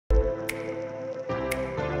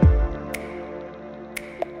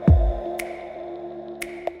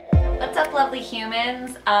lovely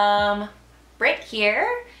humans, Britt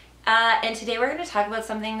here, and today we're going to talk about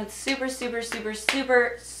something that's super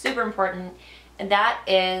important, and that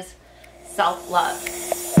is self-love.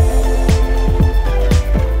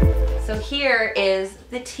 So here is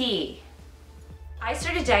the tea. I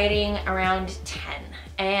started dieting around 10,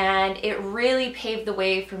 and it really paved the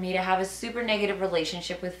way for me to have a super negative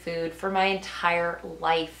relationship with food for my entire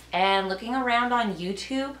life. And looking around on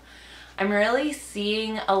YouTube, I'm really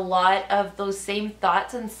seeing a lot of those same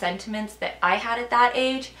thoughts and sentiments that I had at that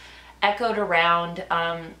age echoed around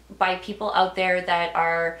by people out there that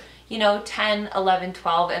are, you know, 10, 11,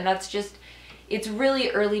 12, and that's just, it's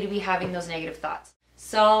really early to be having those negative thoughts.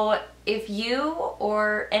 So if you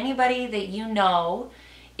or anybody that you know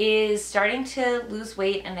is starting to lose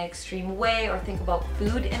weight in an extreme way or think about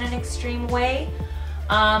food in an extreme way,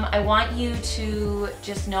 I want you to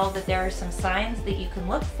just know that there are some signs that you can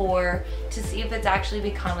look for to see if it's actually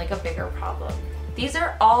become like a bigger problem. These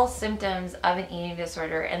are all symptoms of an eating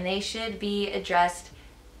disorder, and they should be addressed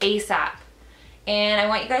ASAP. And I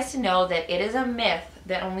want you guys to know that it is a myth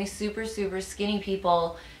that only super skinny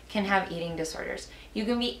people can have eating disorders. You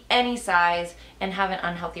can be any size and have an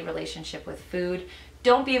unhealthy relationship with food.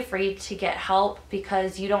 Don't be afraid to get help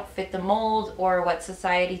because you don't fit the mold or what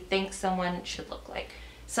society thinks someone should look like.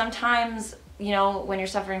 Sometimes, you know, when you're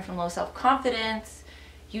suffering from low self-confidence,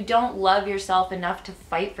 you don't love yourself enough to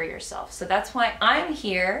fight for yourself. So that's why I'm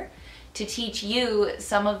here to teach you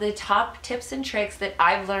some of the top tips and tricks that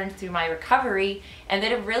I've learned through my recovery and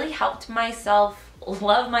that have really helped myself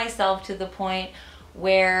love myself to the point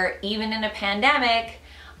where even in a pandemic,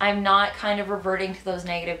 I'm not kind of reverting to those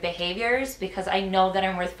negative behaviors because I know that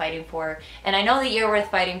I'm worth fighting for, and I know that you're worth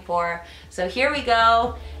fighting for. So here we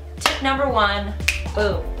go. Tip number one,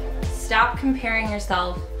 boom. Stop comparing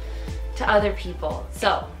yourself to other people.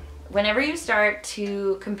 So whenever you start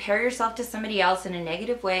to compare yourself to somebody else in a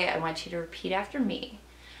negative way, I want you to repeat after me.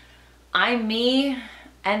 I'm me,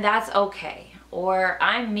 and that's okay. Or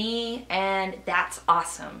I'm me, and that's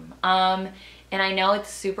awesome. And I know it's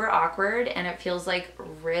super awkward and it feels like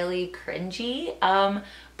really cringy,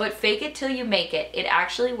 but fake it till you make it. It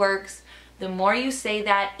actually works. The more you say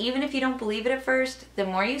that, even if you don't believe it at first, the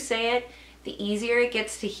more you say it, the easier it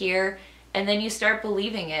gets to hear, and then you start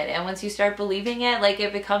believing it. And once you start believing it, like,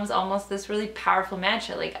 it becomes almost this really powerful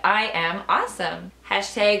mantra, like, I am awesome.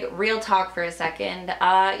 Hashtag real talk for a second.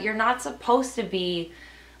 You're not supposed to be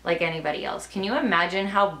like anybody else. Can you imagine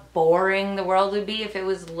how boring the world would be if it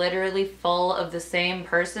was literally full of the same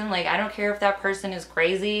person? Like, I don't care if that person is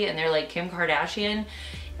crazy and they're like Kim Kardashian,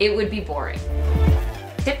 it would be boring.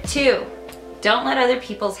 Tip two, don't let other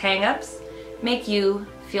people's hang-ups make you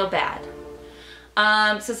feel bad.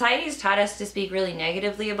 Society has taught us to speak really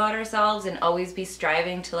negatively about ourselves and always be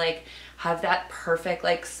striving to like have that perfect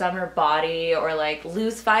like summer body or like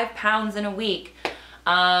lose 5 pounds in a week.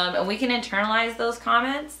 And we can internalize those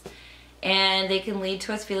comments and they can lead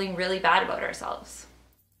to us feeling really bad about ourselves.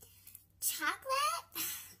 Chocolate?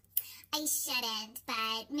 I shouldn't,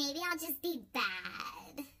 but maybe I'll just be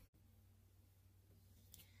bad.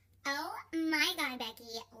 Oh my god,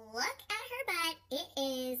 Becky, look at her butt. It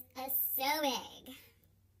is so big.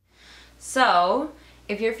 So,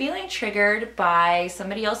 if you're feeling triggered by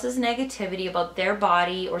somebody else's negativity about their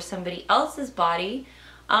body or somebody else's body,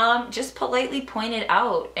 just politely point it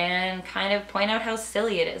out and kind of point out how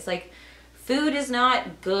silly it is. Like, food is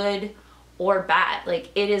not good or bad.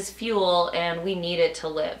 Like, it is fuel and we need it to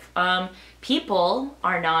live. People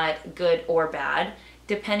are not good or bad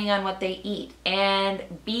depending on what they eat. And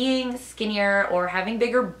being skinnier or having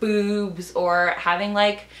bigger boobs or having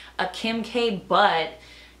like a Kim K butt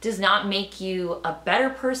does not make you a better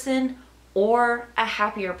person or a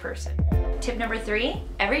happier person. Tip number three,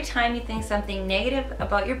 every time you think something negative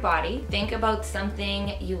about your body, think about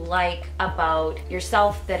something you like about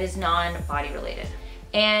yourself that is non-body related.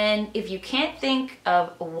 And if you can't think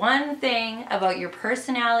of one thing about your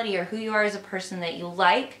personality or who you are as a person that you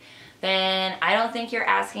like, then I don't think you're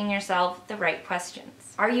asking yourself the right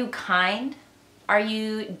questions. Are you kind? Are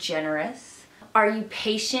you generous? Are you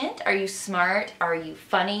patient? Are you smart? Are you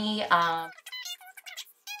funny?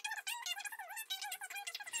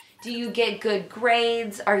 Do you get good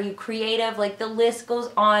grades? Are you creative? Like, the list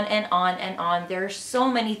goes on and on and on. There are so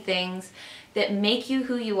many things that make you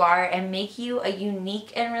who you are and make you a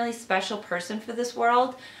unique and really special person for this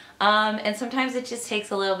world. And sometimes it just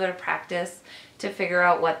takes a little bit of practice to figure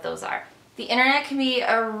out what those are. The internet can be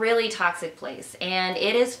a really toxic place, and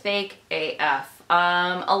it is fake AF.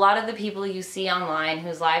 A lot of the people you see online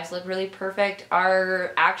whose lives look really perfect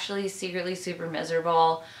are actually secretly super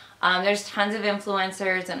miserable. There's tons of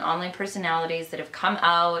influencers and online personalities that have come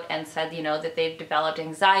out and said, you know, that they've developed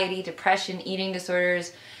anxiety, depression, eating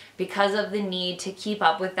disorders because of the need to keep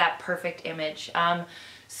up with that perfect image.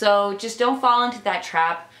 So just don't fall into that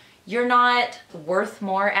trap. You're not worth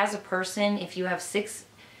more as a person if you have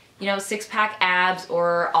six-pack abs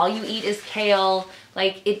or all you eat is kale.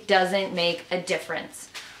 Like, it doesn't make a difference.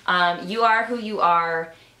 You are who you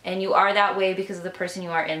are, and you are that way because of the person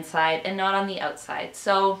you are inside and not on the outside.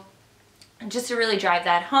 So just to really drive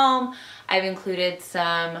that home, I've included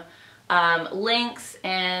some links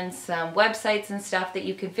and some websites and stuff that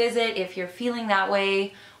you could visit if you're feeling that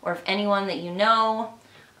way, or if anyone that you know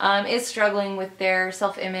is struggling with their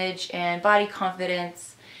self-image and body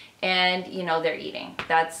confidence and, you know, their eating.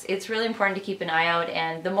 It's really important to keep an eye out,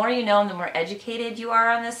 and the more you know and the more educated you are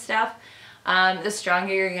on this stuff, the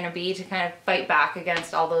stronger you're going to be to kind of fight back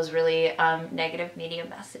against all those really negative media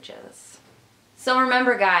messages. So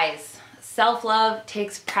remember, guys, self-love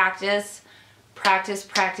takes practice. Practice,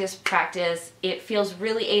 practice, practice. It feels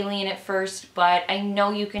really alien at first, but I know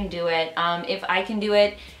you can do it. If I can do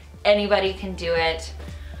it, anybody can do it.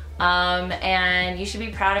 And you should be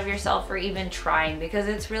proud of yourself for even trying, because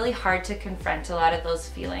it's really hard to confront a lot of those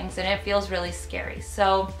feelings and it feels really scary.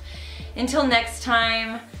 So until next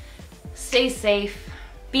time, stay safe,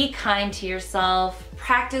 be kind to yourself,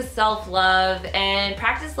 practice self-love, and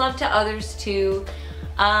practice love to others too.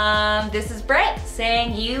 This is Britt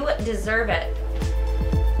saying you deserve it.